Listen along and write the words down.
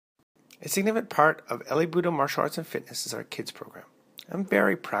A significant part of LA Budo Martial Arts and Fitness is our kids program. I'm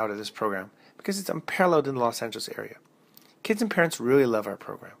very proud of this program because it's unparalleled in the Los Angeles area. Kids and parents really love our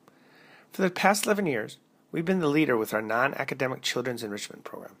program. For the past 11 years, we've been the leader with our non-academic children's enrichment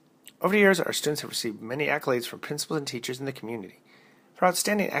program. Over the years, our students have received many accolades from principals and teachers in the community for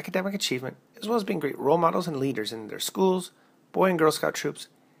outstanding academic achievement, as well as being great role models and leaders in their schools, Boy and Girl Scout troops,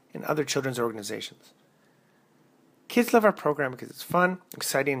 and other children's organizations. Kids love our program because it's fun,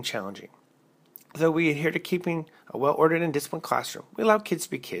 exciting, and challenging. Though we adhere to keeping a well-ordered and disciplined classroom, we allow kids to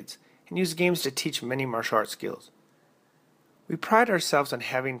be kids and use games to teach many martial arts skills. We pride ourselves on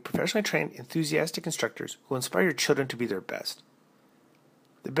having professionally trained, enthusiastic instructors who will inspire your children to be their best.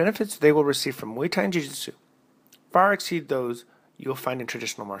 The benefits they will receive from Muay Thai and Jiu-Jitsu far exceed those you will find in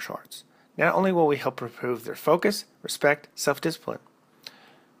traditional martial arts. Not only will we help improve their focus, respect, self-discipline,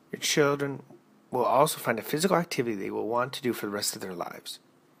 your children will also find a physical activity they will want to do for the rest of their lives.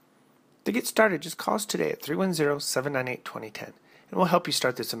 To get started, just call us today at 310-798-2010 and we'll help you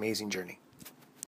start this amazing journey.